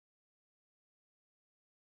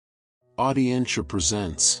Audientia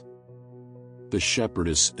presents The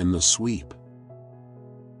Shepherdess in the Sweep.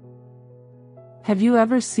 Have you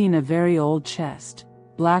ever seen a very old chest,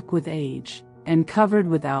 black with age, and covered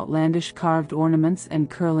with outlandish carved ornaments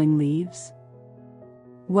and curling leaves?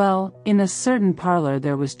 Well, in a certain parlor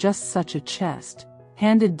there was just such a chest,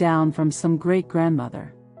 handed down from some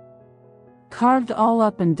great-grandmother. Carved all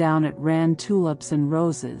up and down it ran tulips and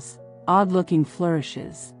roses, odd-looking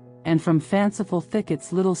flourishes, and from fanciful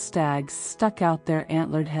thickets little stags stuck out their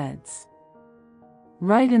antlered heads.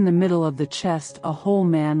 Right in the middle of the chest a whole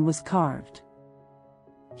man was carved.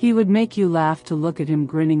 He would make you laugh to look at him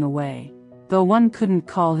grinning away, though one couldn't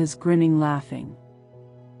call his grinning laughing.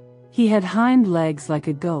 He had hind legs like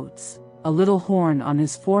a goat's, a little horn on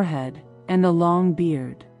his forehead, and a long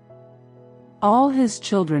beard. All his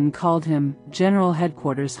children called him General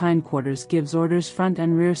Headquarters Hindquarters Gives Orders Front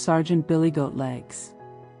and Rear Sergeant Billy Goat Legs.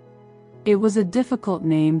 It was a difficult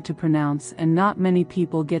name to pronounce and not many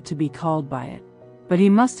people get to be called by it, but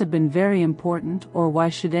he must have been very important, or why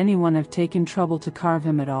should anyone have taken trouble to carve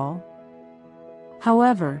him at all?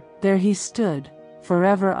 However, there he stood,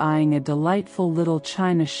 forever eyeing a delightful little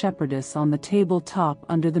china shepherdess on the table top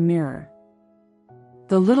under the mirror.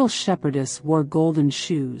 The little shepherdess wore golden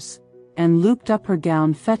shoes, and looped up her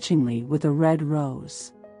gown fetchingly with a red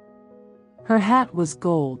rose. Her hat was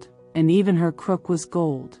gold, and even her crook was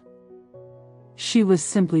gold. She was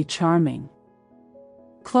simply charming.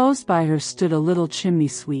 Close by her stood a little chimney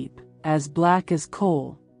sweep, as black as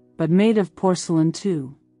coal, but made of porcelain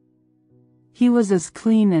too. He was as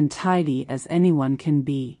clean and tidy as anyone can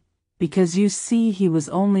be, because you see he was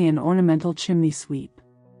only an ornamental chimney sweep.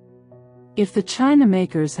 If the china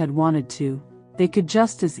makers had wanted to, they could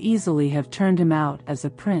just as easily have turned him out as a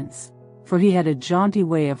prince, for he had a jaunty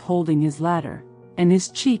way of holding his ladder, and his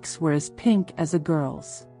cheeks were as pink as a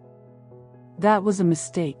girl's. That was a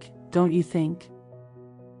mistake, don't you think?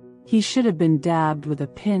 He should have been dabbed with a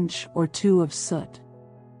pinch or two of soot.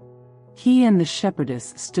 He and the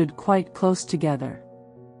shepherdess stood quite close together.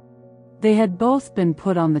 They had both been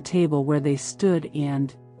put on the table where they stood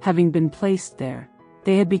and, having been placed there,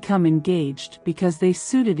 they had become engaged because they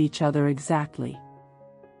suited each other exactly.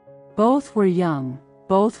 Both were young,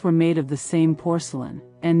 both were made of the same porcelain,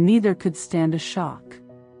 and neither could stand a shock.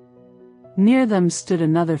 Near them stood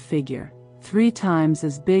another figure, 3 times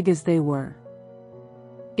as big as they were.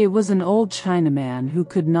 It was an old Chinaman who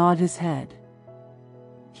could nod his head.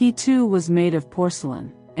 He too was made of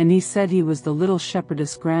porcelain, and he said he was the little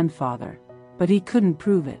shepherdess' grandfather, but he couldn't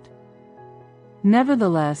prove it.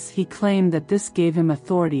 Nevertheless, he claimed that this gave him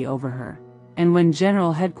authority over her, and when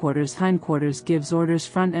General Headquarters Hindquarters Gives Orders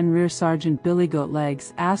Front and Rear Sergeant Billy Goat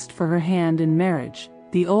Legs asked for her hand in marriage,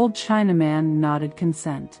 the old Chinaman nodded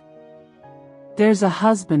consent. "There's a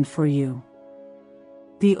husband for you,"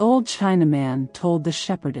 the old Chinaman told the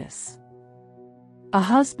shepherdess. "A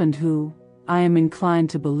husband who, I am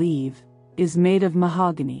inclined to believe, is made of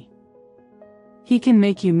mahogany. He can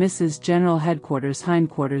make you Mrs. General Headquarters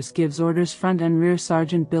Hindquarters Gives Orders Front and Rear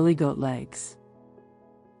Sergeant Billy Goat Legs.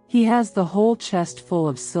 He has the whole chest full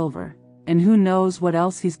of silver, and who knows what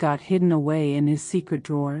else he's got hidden away in his secret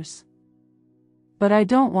drawers. But I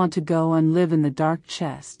don't want to go and live in the dark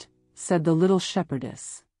chest," said the little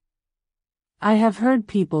shepherdess. "I have heard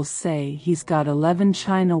people say he's got 11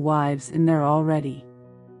 china wives in there already."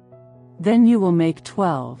 "Then you will make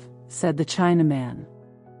 12, said the Chinaman.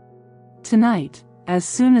 "Tonight, as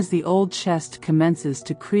soon as the old chest commences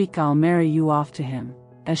to creak, I'll marry you off to him,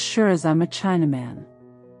 as sure as I'm a Chinaman."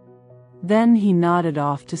 Then he nodded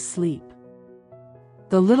off to sleep.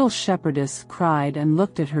 The little shepherdess cried and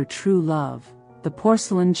looked at her true love, the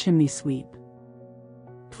porcelain chimney sweep.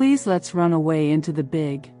 "Please let's run away into the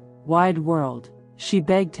big, wide world," she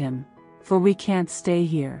begged him, "for we can't stay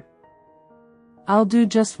here." "I'll do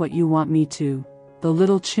just what you want me to," the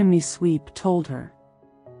little chimney sweep told her.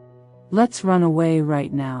 "Let's run away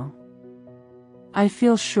right now. I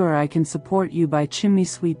feel sure I can support you by chimney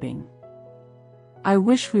sweeping." "I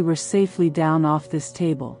wish we were safely down off this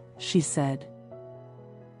table," she said.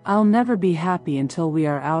 "I'll never be happy until we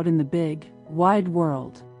are out in the big, wide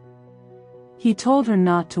world." He told her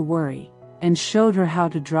not to worry, and showed her how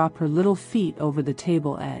to drop her little feet over the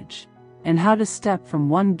table edge, and how to step from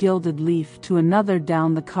one gilded leaf to another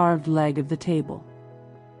down the carved leg of the table.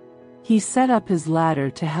 He set up his ladder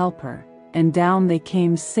to help her, and down they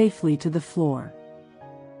came safely to the floor.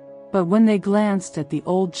 But when they glanced at the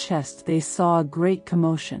old chest they saw a great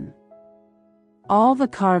commotion. All the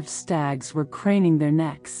carved stags were craning their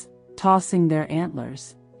necks, tossing their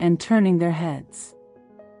antlers, and turning their heads.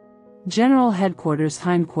 General Headquarters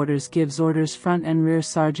Hindquarters gives orders. Front and Rear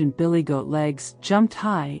Sergeant Billy Goat Legs jumped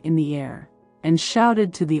high in the air and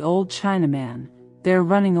shouted to the old Chinaman, "They're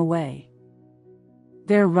running away.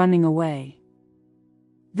 They're running away."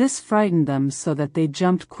 This frightened them so that they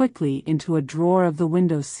jumped quickly into a drawer of the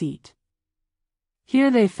window seat. Here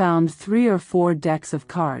they found 3 or 4 decks of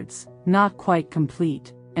cards, not quite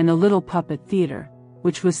complete, and a little puppet theater,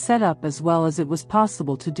 which was set up as well as it was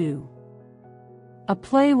possible to do. A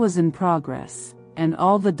play was in progress, and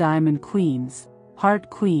all the diamond queens, heart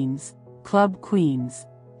queens, club queens,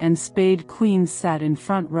 and spade queens sat in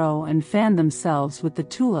front row and fanned themselves with the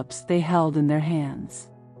tulips they held in their hands.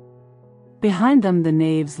 Behind them the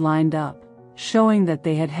knaves lined up, showing that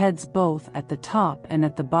they had heads both at the top and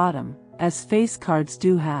at the bottom, as face cards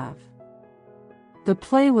do have. The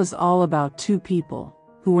play was all about 2 people,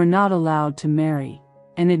 who were not allowed to marry,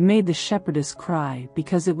 and it made the shepherdess cry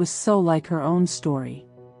because it was so like her own story.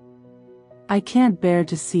 "I can't bear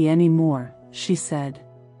to see any more," she said.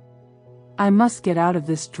 "I must get out of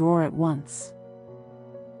this drawer at once."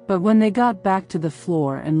 But when they got back to the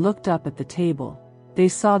floor and looked up at the table, they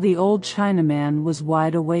saw the old Chinaman was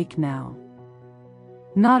wide awake now.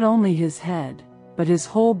 Not only his head, but his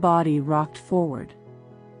whole body rocked forward.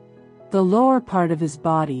 The lower part of his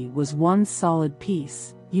body was one solid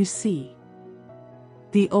piece, you see.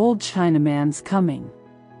 "The old Chinaman's coming!"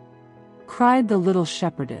 cried the little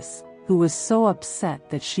shepherdess, who was so upset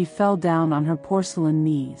that she fell down on her porcelain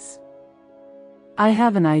knees. "I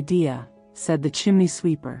have an idea," said the chimney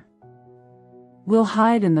sweeper. "We'll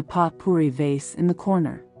hide in the potpourri vase in the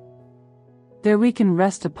corner. There we can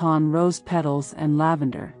rest upon rose petals and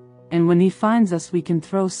lavender, and when he finds us we can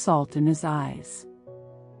throw salt in his eyes."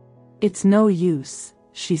 "It's no use,"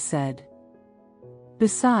 she said.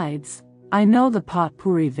 "Besides, I know the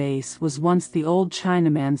potpourri vase was once the old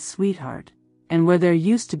Chinaman's sweetheart, and where there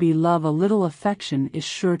used to be love a little affection is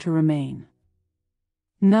sure to remain.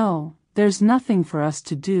 No, there's nothing for us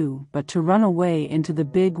to do but to run away into the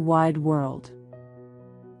big wide world."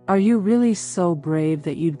 "Are you really so brave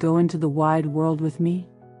that you'd go into the wide world with me?"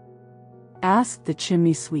 asked the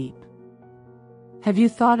chimney sweep. "Have you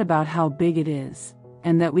thought about how big it is,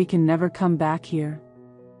 and that we can never come back here?"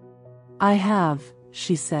 "I have,"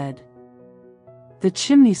 she said. The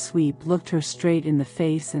chimney sweep looked her straight in the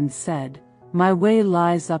face and said, "My way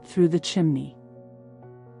lies up through the chimney."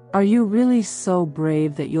 "Are you really so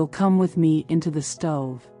brave that you'll come with me into the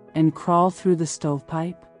stove, and crawl through the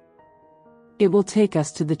stovepipe? It will take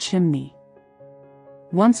us to the chimney.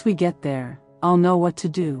 Once we get there, I'll know what to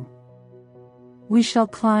do. We shall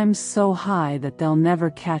climb so high that they'll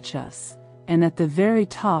never catch us, and at the very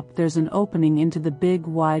top there's an opening into the big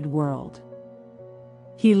wide world."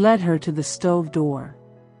 He led her to the stove door.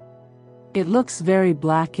 "It looks very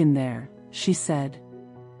black in there," she said.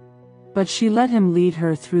 But she let him lead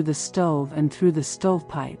her through the stove and through the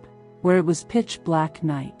stovepipe, where it was pitch black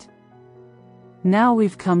night. "Now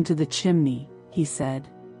we've come to the chimney," he said.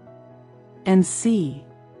 "And see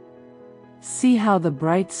how the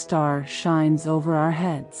bright star shines over our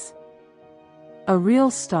heads." A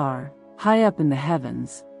real star, high up in the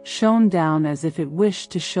heavens, shone down as if it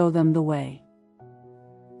wished to show them the way.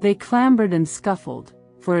 They clambered and scuffled,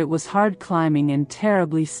 for it was hard climbing and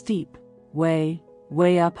terribly steep, way,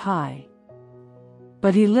 way up high.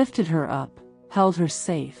 But he lifted her up, held her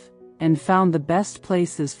safe, and found the best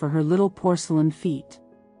places for her little porcelain feet.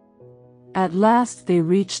 At last they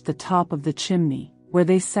reached the top of the chimney, where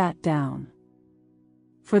they sat down.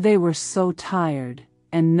 For they were so tired,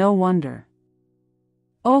 and no wonder.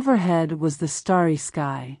 Overhead was the starry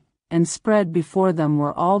sky, and spread before them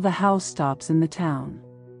were all the housetops in the town.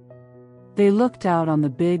 They looked out on the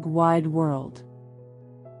big wide world.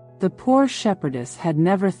 The poor shepherdess had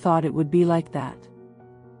never thought it would be like that.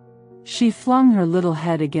 She flung her little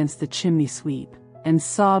head against the chimney sweep, and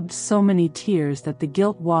sobbed so many tears that the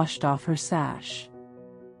gilt washed off her sash.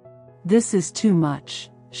 "This is too much,"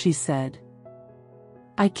 she said.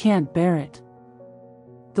 "I can't bear it.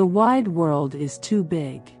 The wide world is too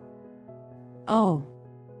big. Oh,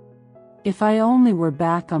 if I only were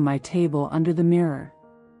back on my table under the mirror.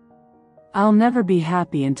 I'll never be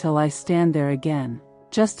happy until I stand there again,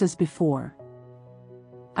 just as before.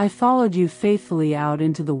 I followed you faithfully out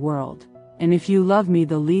into the world, and if you love me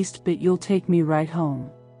the least bit you'll take me right home."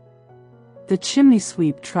 The chimney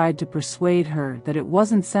sweep tried to persuade her that it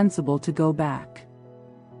wasn't sensible to go back.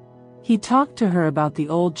 He talked to her about the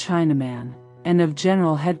old Chinaman, and of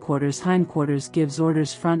General Headquarters Hindquarters gives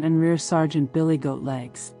orders Front and Rear Sergeant Billy Goat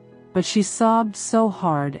Legs, but she sobbed so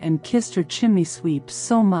hard and kissed her chimney sweep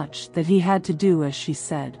so much that he had to do as she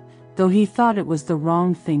said, though he thought it was the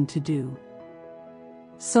wrong thing to do.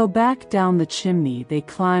 So back down the chimney they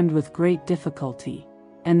climbed with great difficulty,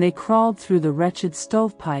 and they crawled through the wretched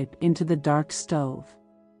stovepipe into the dark stove.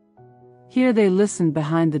 Here they listened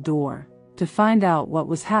behind the door, to find out what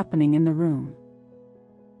was happening in the room.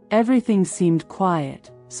 Everything seemed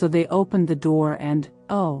quiet, so they opened the door and,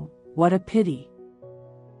 oh, what a pity!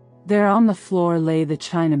 There on the floor lay the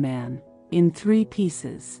Chinaman, in 3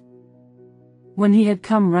 pieces. When he had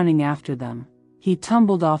come running after them, he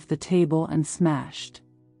tumbled off the table and smashed.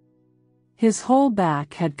 His whole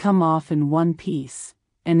back had come off in 1 piece,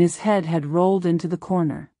 and his head had rolled into the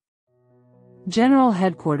corner. General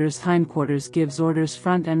Headquarters Hindquarters gives orders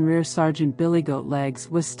front and rear. Sergeant Billygoat Legs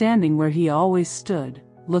was standing where he always stood,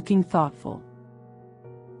 looking thoughtful.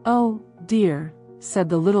 "Oh, dear," said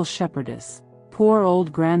the little shepherdess, "poor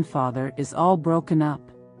old grandfather is all broken up,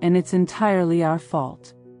 and it's entirely our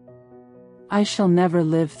fault. I shall never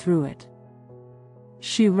live through it."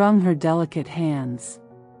 She wrung her delicate hands.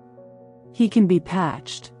 "He can be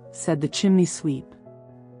patched," said the chimney sweep.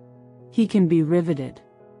 "He can be riveted.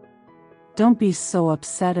 Don't be so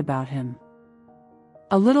upset about him.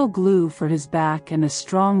 A little glue for his back and a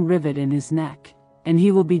strong rivet in his neck, and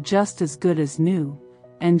he will be just as good as new,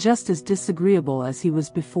 and just as disagreeable as he was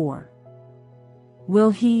before."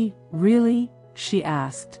 "Will he, really?" she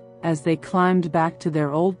asked, as they climbed back to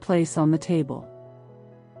their old place on the table.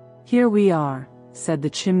 "Here we are," said the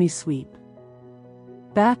chimney sweep.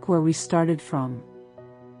 "Back where we started from.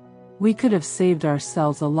 We could have saved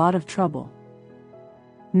ourselves a lot of trouble.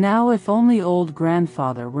 Now if only old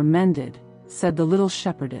grandfather were mended," said the little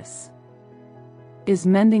shepherdess. "Is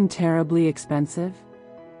mending terribly expensive?"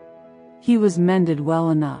 "He was mended well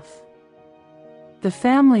enough. The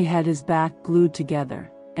family had his back glued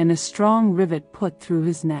together, and a strong rivet put through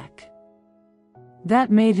his neck.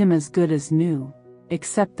 That made him as good as new,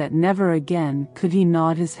 except that never again could he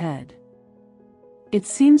nod his head. It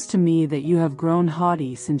seems to me that you have grown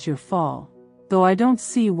haughty since your fall, though I don't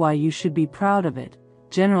see why you should be proud of it."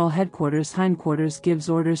 General Headquarters Hindquarters gives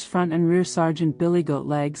orders front and rear. Sergeant Billygoat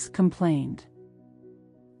Legs complained.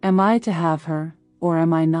 "Am I to have her, or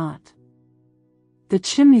am I not?" The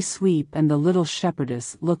chimney sweep and the little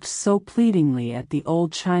shepherdess looked so pleadingly at the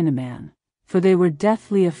old Chinaman, for they were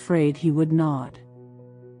deathly afraid he would nod.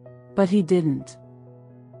 But he didn't.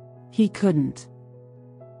 He couldn't.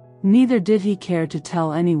 Neither did he care to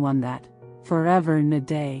tell anyone that, forever and a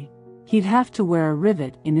day, he'd have to wear a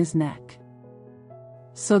rivet in his neck.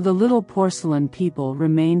 So the little porcelain people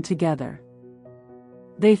remained together.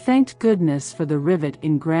 They thanked goodness for the rivet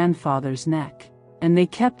in grandfather's neck, and they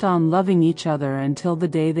kept on loving each other until the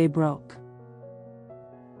day they broke.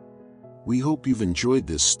 We hope you've enjoyed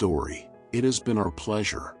this story. It has been our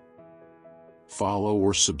pleasure. Follow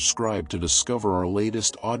or subscribe to discover our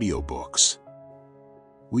latest audiobooks.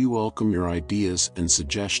 We welcome your ideas and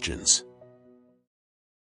suggestions.